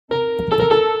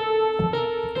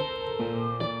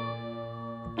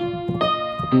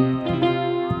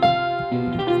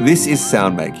This is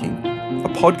Soundmaking, a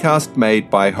podcast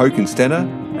made by Håkan Stenner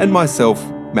and myself,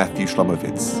 Matthew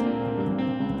Shlomowitz.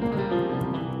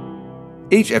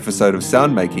 Each episode of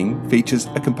Soundmaking features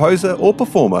a composer or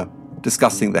performer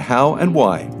discussing the how and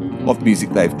why of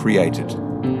music they've created.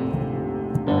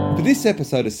 For this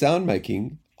episode of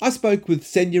Soundmaking, I spoke with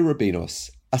Xenia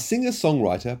Rubinos, a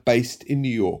singer-songwriter based in New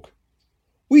York.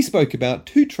 We spoke about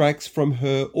two tracks from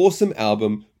her awesome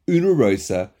album Una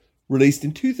Rosa, released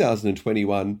in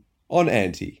 2021 on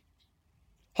Anti.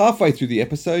 Halfway through the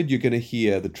episode, you're going to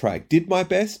hear the track Did My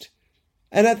Best,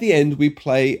 and at the end we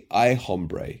play Ay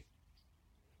Hombre.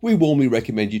 We warmly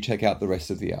recommend you check out the rest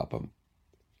of the album.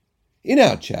 In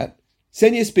our chat,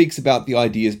 Xenia speaks about the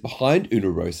ideas behind Una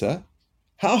Rosa,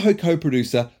 how her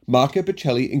co-producer Marco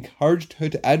Bocelli encouraged her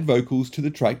to add vocals to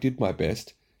the track Did My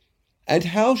Best, and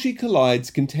how she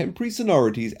collides contemporary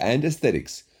sonorities and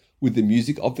aesthetics with the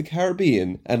music of the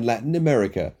Caribbean and Latin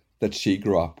America that she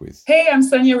grew up with. Hey, I'm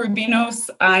Xenia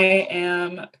Rubinos. I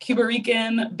am Cuba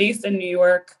Rican, based in New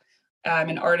York. I'm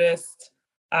an artist.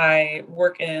 I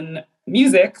work in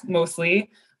music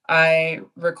mostly. I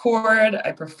record,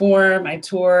 I perform, I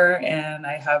tour, and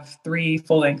I have 3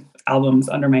 full-length albums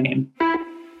under my name.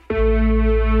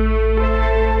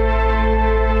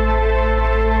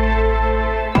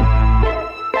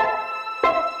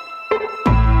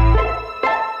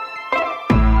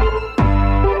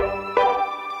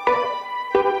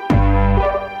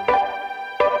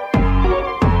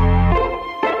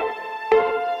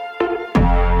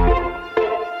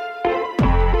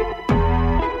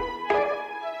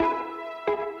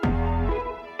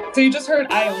 So you just heard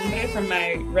Ay Hombre from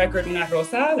my record Una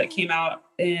Rosa that came out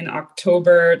in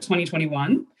October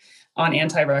 2021 on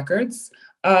Anti Records.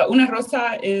 Una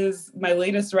Rosa is my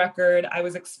latest record. I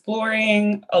was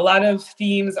exploring a lot of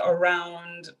themes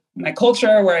around my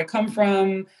culture, where I come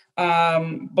from,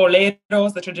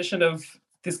 boleros, the tradition of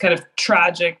this kind of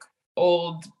tragic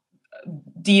old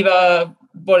diva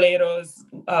boleros,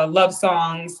 love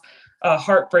songs,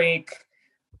 heartbreak,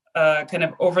 kind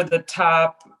of over the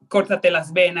top, Córtate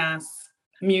las venas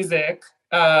music,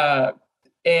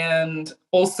 and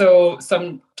also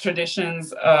some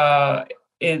traditions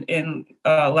in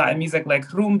Latin music like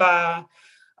rumba,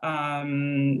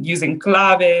 using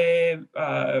clave,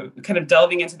 kind of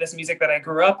delving into this music that I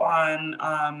grew up on,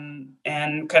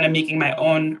 and kind of making my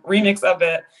own remix of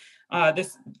it.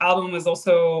 This album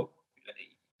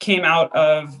came out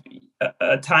of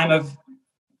a time of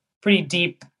pretty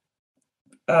deep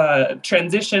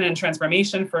transition and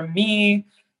transformation for me,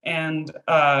 and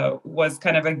was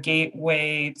kind of a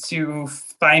gateway to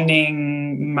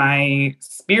finding my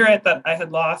spirit that I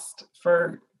had lost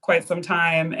for quite some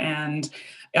time. And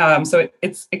so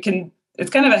it's kind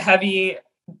of a heavy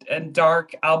and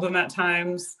dark album at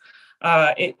times.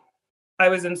 I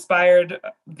was inspired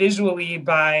visually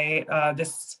by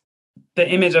the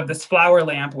image of this flower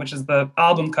lamp, which is the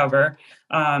album cover.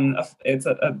 It's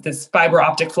this fiber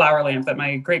optic flower lamp that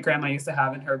my great grandma used to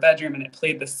have in her bedroom, and it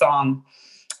played this song.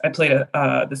 I played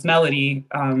this melody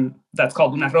that's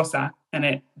called Una Rosa,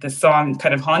 and this song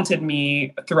kind of haunted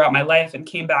me throughout my life and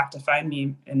came back to find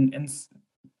me in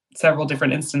several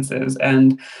different instances.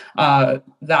 And the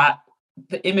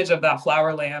image of that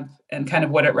flower lamp and kind of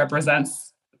what it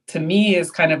represents to me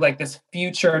is kind of like this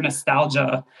future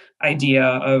nostalgia idea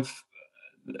of,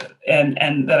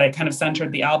 and that I kind of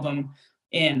centered the album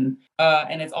in,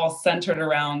 and it's all centered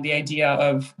around the idea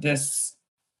of this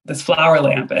flower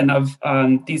lamp and of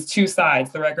these two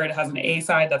sides. The record has an A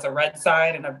side that's a red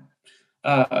side and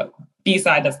a B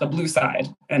side that's the blue side,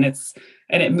 and it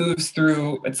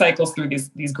cycles through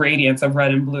these gradients of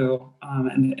red and blue,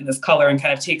 and this color, and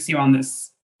kind of takes you on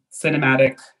this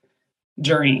cinematic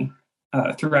journey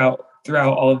throughout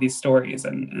all of these stories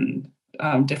and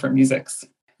different musics.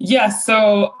 Yes,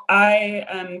 so I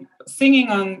am singing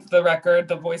on the record.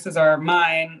 The voices are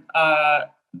mine. I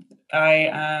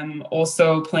am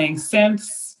also playing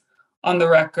synths on the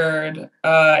record.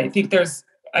 I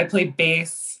play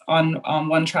bass on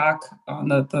one track, on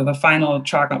the final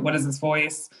track on What Is This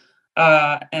Voice?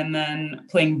 And then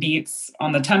playing beats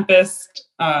on The Tempest,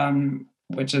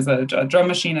 which is a drum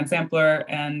machine and sampler.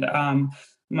 And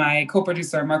my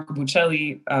co-producer, Marco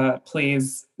Bocelli,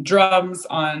 plays drums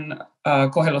on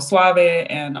Cógelo Suave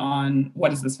and on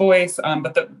What Is This Voice?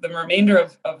 But the remainder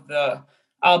of the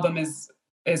album is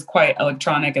quite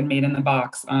electronic and made in the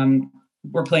box.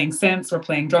 We're playing synths, we're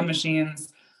playing drum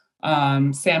machines,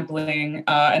 sampling,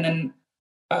 and then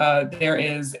there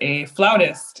is a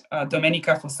flautist,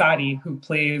 Domenica Fossati, who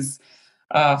plays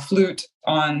flute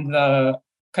on the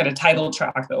kind of title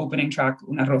track, the opening track,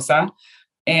 Una Rosa.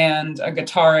 and a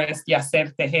guitarist,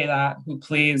 Yacer Tejeda, who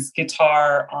plays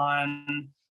guitar on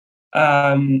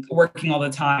Working All the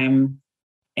Time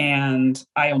and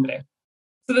Ay Hombre.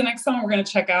 So the next song we're going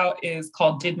to check out is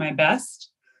called Did My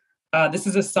Best. This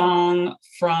is a song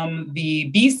from the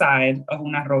B-side of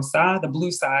Una Rosa, the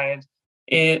blue side.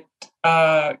 It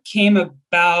came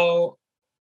about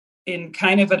in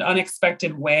kind of an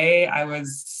unexpected way. I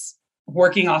was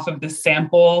working off of this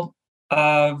sample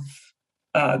of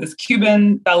this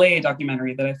Cuban ballet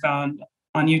documentary that I found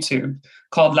on YouTube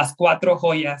called Las Cuatro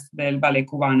Joyas del Ballet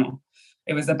Cubano.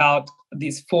 It was about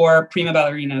these 4 prima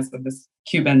ballerinas of this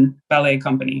Cuban ballet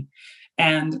company.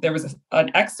 And there was an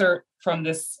excerpt from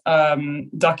this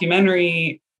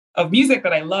documentary of music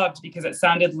that I loved because it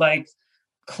sounded like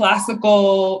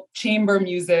classical chamber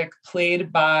music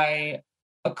played by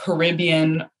a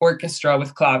Caribbean orchestra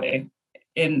with clave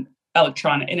in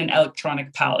an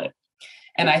electronic palette.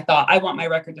 And I thought, I want my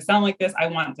record to sound like this. I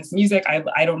want this music. I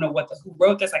don't know who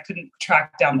wrote this. I couldn't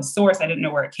track down the source. I didn't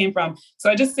know where it came from. So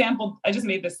I just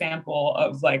made this sample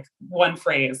of like one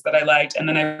phrase that I liked. And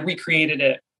then I recreated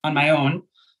it on my own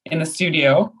in the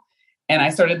studio. And I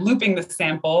started looping the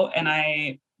sample, and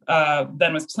I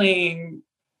then was playing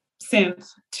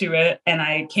synth to it. And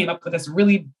I came up with this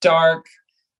really dark,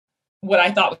 what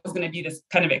I thought was going to be this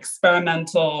kind of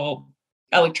experimental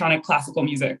electronic classical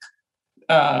music.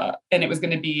 And it was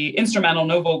going to be instrumental,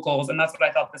 no vocals. And that's what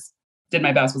I thought this Did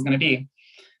My Best was going to be.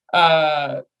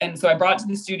 And so I brought it to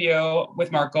the studio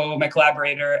with Marco, my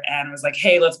collaborator, and was like,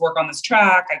 hey, let's work on this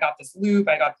track. I got this loop.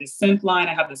 I got this synth line.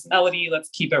 I have this melody. Let's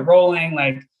keep it rolling.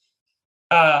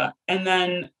 And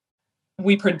then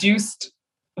we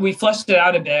fleshed it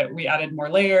out a bit. We added more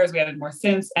layers. We added more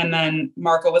synths. And then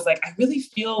Marco was like, I really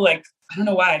feel like, I don't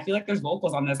know why, I feel like there's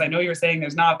vocals on this. I know you're saying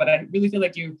there's not, but I really feel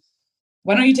like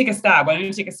why don't you take a stab? Why don't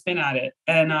you take a spin at it?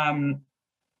 And I'm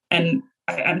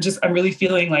really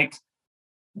feeling like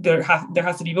there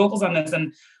has to be vocals on this.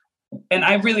 And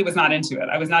I really was not into it.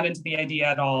 I was not into the idea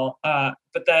at all.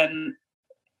 But then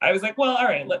I was like, well, all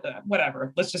right,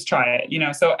 whatever. Let's just try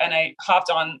it, So, and I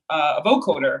hopped on a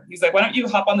vocoder. He's like, why don't you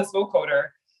hop on this vocoder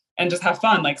and just have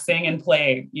fun, like sing and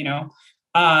play,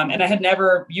 And I had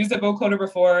never used a vocoder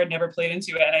before, never played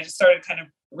into it. And I just started kind of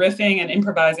riffing and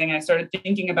improvising. I started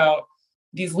thinking about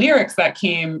these lyrics that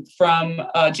came from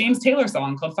a James Taylor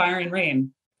song called Fire and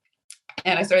Rain.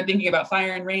 And I started thinking about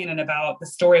fire and rain and about the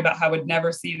story about how I would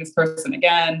never see this person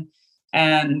again.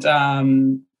 And,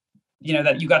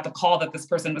 that you got the call that this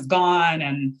person was gone.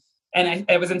 And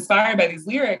I was inspired by these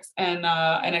lyrics, and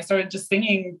I started just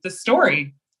singing the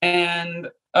story. And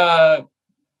after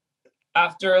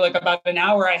like about an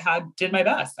hour, I had Did My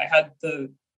Best. I had the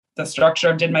structure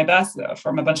of Did My Best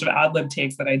from a bunch of ad-lib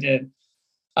takes that I did.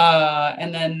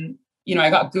 And then, I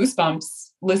got goosebumps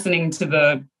listening to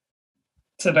the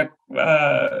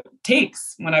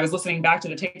takes. When I was listening back to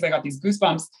the takes, I got these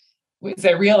goosebumps because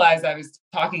I realized I was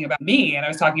talking about me, and I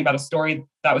was talking about a story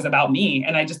that was about me.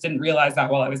 And I just didn't realize that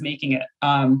while I was making it.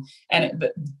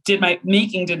 Did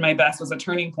My Best was a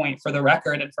turning point for the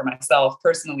record and for myself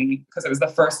personally, because it was the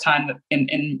first time that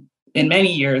in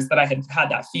many years that I had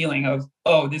that feeling of,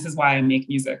 oh, this is why I make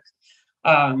music.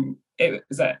 It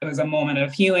was a moment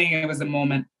of healing. It was a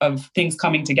moment of things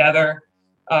coming together.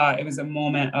 It was a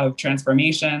moment of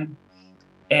transformation,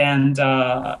 and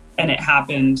it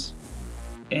happened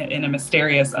in a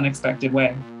mysterious, unexpected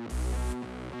way.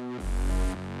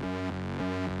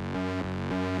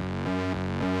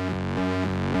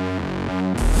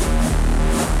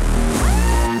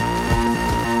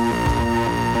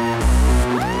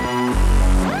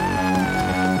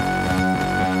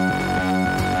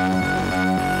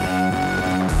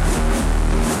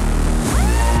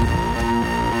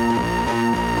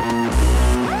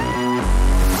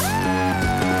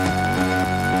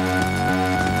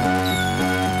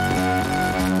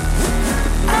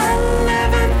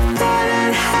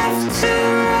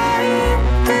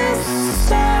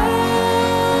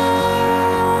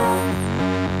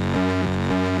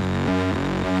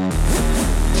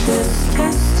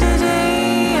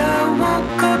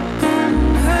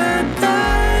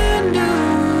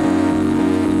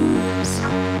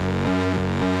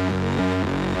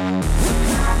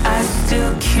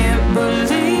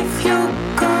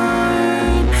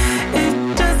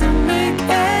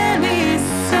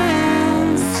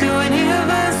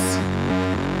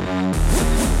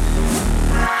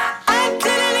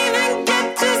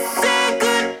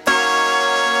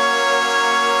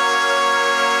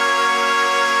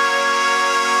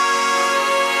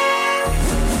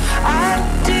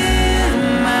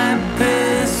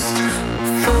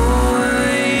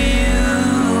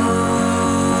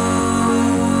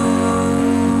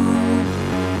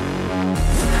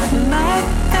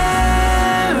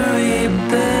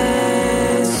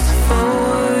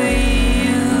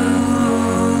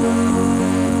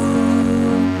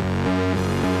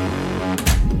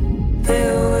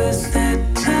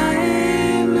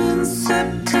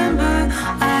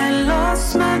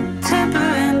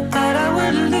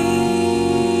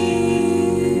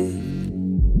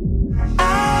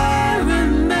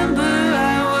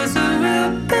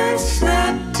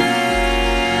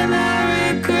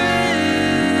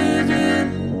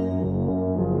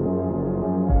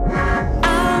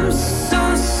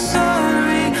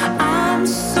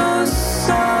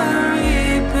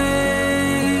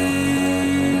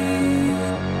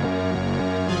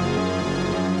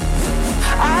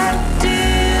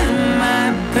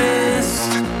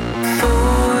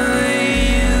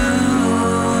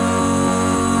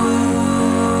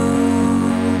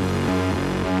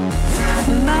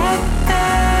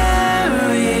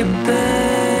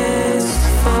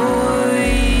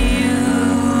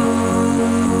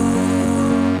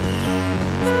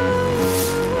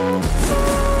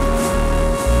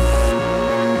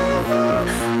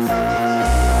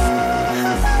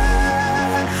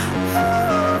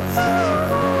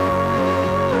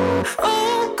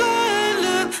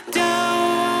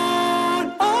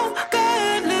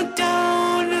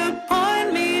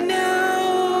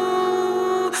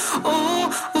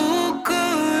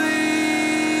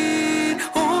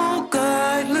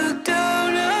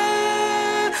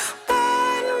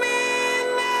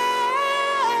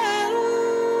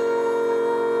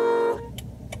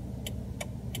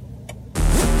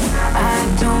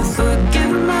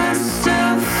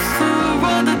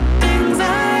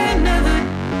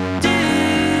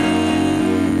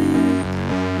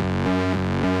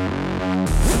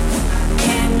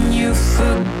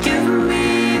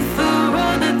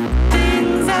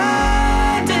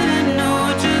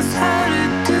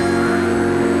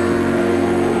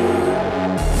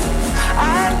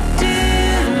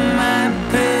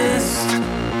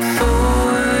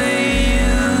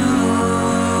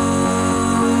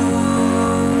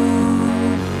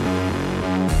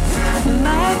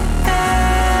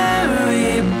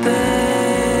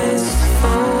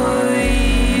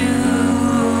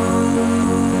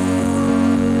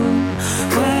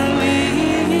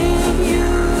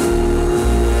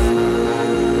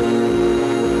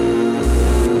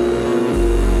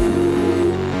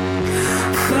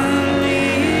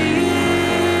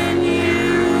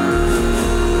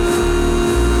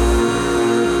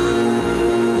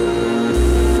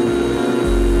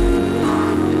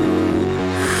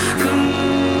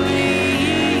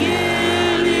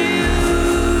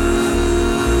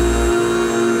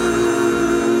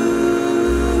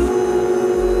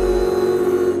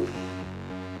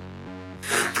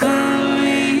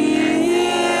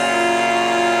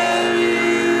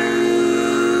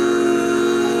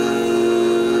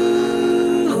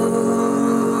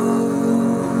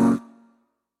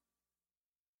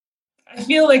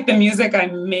 like the music I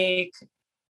make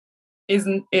is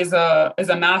a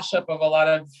mashup of a lot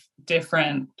of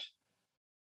different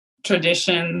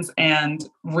traditions and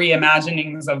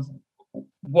reimaginings of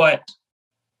what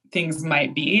things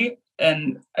might be,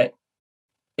 and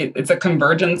it's a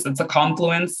convergence, it's a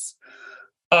confluence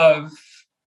of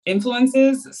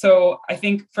influences. So I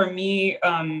think for me,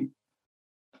 I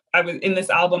was in this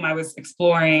album, I was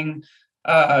exploring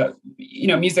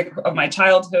music of my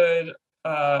childhood,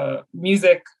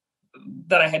 music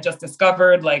that I had just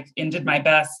discovered, like in Did My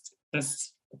Best,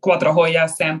 this Cuatro Joya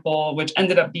sample, which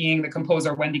ended up being the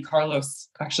composer Wendy Carlos.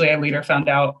 Actually, I later found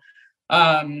out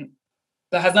that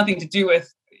has nothing to do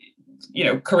with,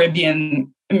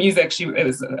 Caribbean music. It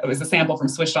was a sample from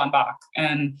Switched on Bach,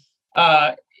 and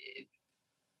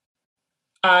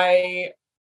I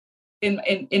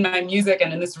in my music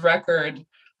and in this record,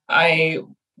 I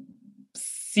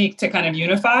seek to kind of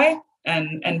unify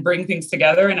and bring things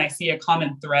together, and I see a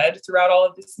common thread throughout all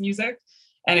of this music.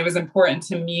 And it was important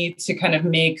to me to kind of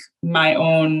make my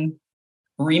own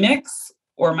remix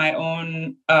or my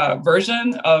own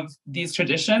version of these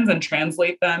traditions and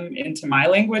translate them into my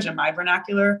language and my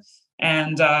vernacular.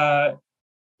 And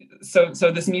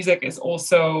so this music is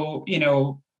also,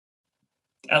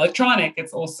 electronic.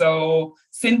 It's also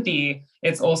synthy.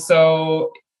 It's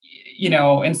also,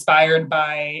 inspired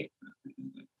by,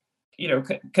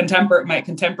 my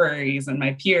contemporaries and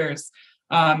my peers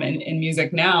in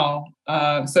music now.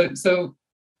 So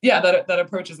yeah, that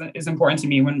approach is important to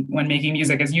me when making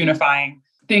music, is unifying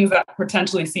things that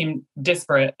potentially seem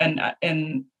disparate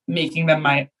and making them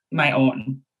my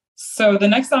own. So the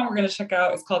next song we're going to check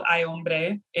out is called Ay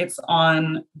Hombre. It's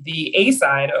on the A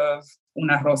side of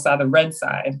Una Rosa, the red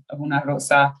side of Una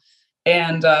Rosa.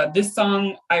 And this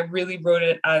song, I really wrote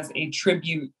it as a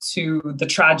tribute to the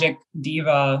tragic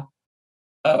diva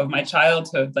of my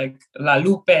childhood, like La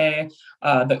Lupe,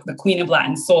 the queen of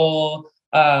Latin soul,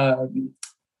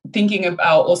 thinking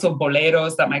about also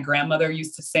boleros that my grandmother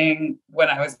used to sing when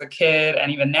I was a kid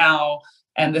and even now,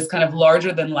 and this kind of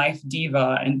larger than life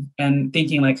diva, and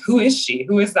thinking like, who is she?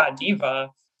 Who is that diva?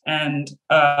 And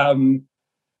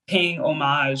paying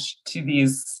homage to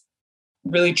these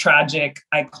really tragic,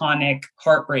 iconic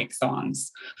heartbreak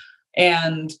songs.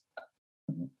 And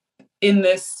in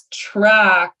this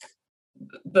track,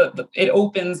 it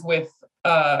opens with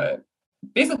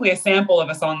basically a sample of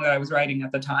a song that I was writing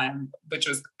at the time, which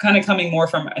was kind of coming more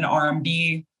from an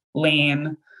R&B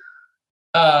lane,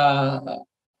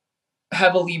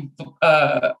 heavily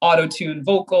auto-tuned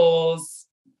vocals.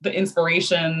 The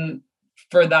inspiration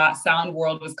for that sound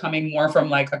world was coming more from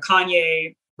like a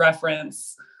Kanye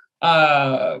reference,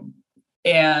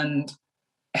 and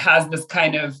has this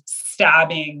kind of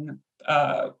stabbing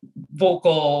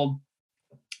vocal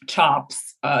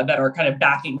chops that are kind of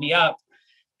backing me up,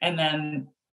 and then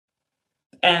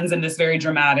ends in this very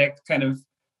dramatic kind of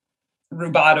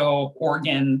rubato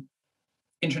organ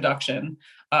introduction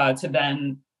to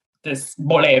then this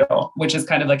bolero, which is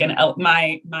kind of like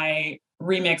my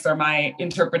remix or my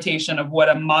interpretation of what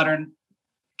a modern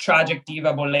tragic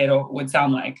diva bolero would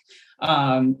sound like.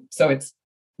 So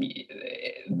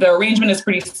the arrangement is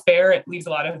pretty spare. It leaves a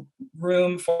lot of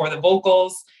room for the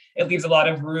vocals. It leaves a lot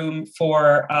of room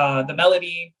for the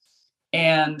melody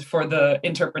and for the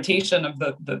interpretation of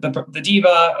the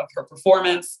diva, of her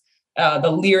performance. The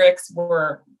lyrics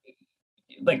were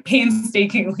like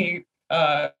painstakingly,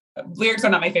 lyrics are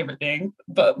not my favorite thing,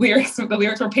 but the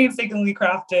lyrics were painstakingly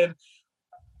crafted,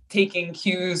 taking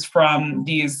cues from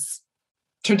these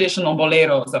traditional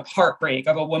boleros of heartbreak,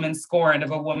 of a woman scorned,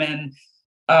 of a woman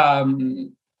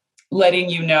letting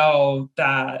you know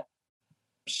that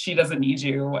she doesn't need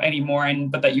you anymore,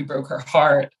 but that you broke her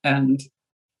heart, and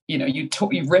you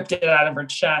ripped it out of her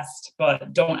chest,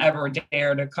 but don't ever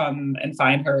dare to come and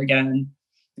find her again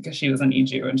because she doesn't need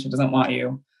you and she doesn't want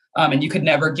you. And you could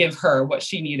never give her what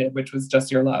she needed, which was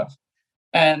just your love.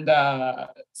 And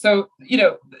so,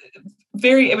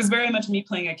 it was very much me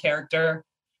playing a character.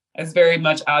 It's very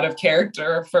much out of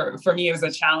character. For me, it was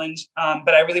a challenge,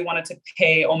 but I really wanted to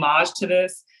pay homage to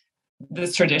this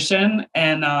tradition.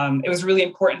 And it was really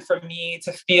important for me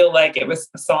to feel like it was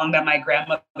a song that my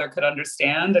grandmother could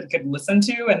understand and could listen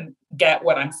to and get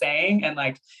what I'm saying and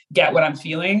like get what I'm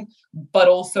feeling, but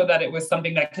also that it was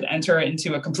something that could enter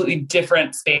into a completely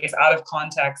different space out of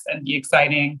context and be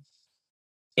exciting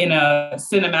in a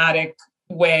cinematic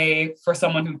way for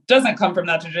someone who doesn't come from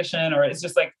that tradition, or is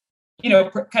just like,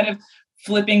 kind of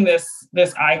flipping this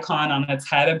icon on its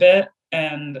head a bit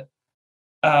and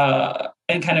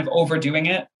kind of overdoing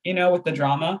it, with the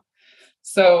drama.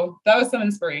 So that was some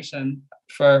inspiration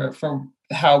for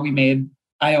how we made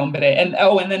Ay Hombre. And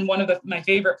then one of my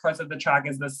favorite parts of the track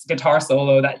is this guitar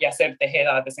solo that Yesef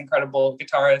Tejeda, this incredible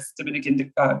guitarist,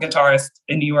 Dominican guitarist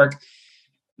in New York,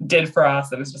 did for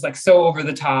us. It was just like so over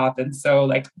the top. And so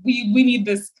like, we need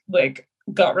this like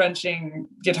gut-wrenching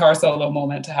guitar solo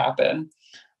moment to happen.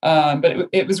 But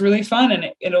it was really fun.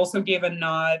 And it also gave a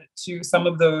nod to some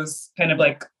of those kind of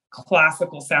like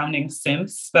classical sounding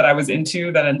synths that I was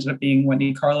into that ended up being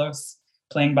Wendy Carlos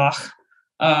playing Bach.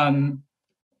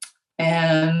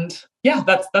 And yeah,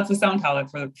 that's the sound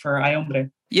palette for Ay Hombre.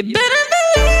 You better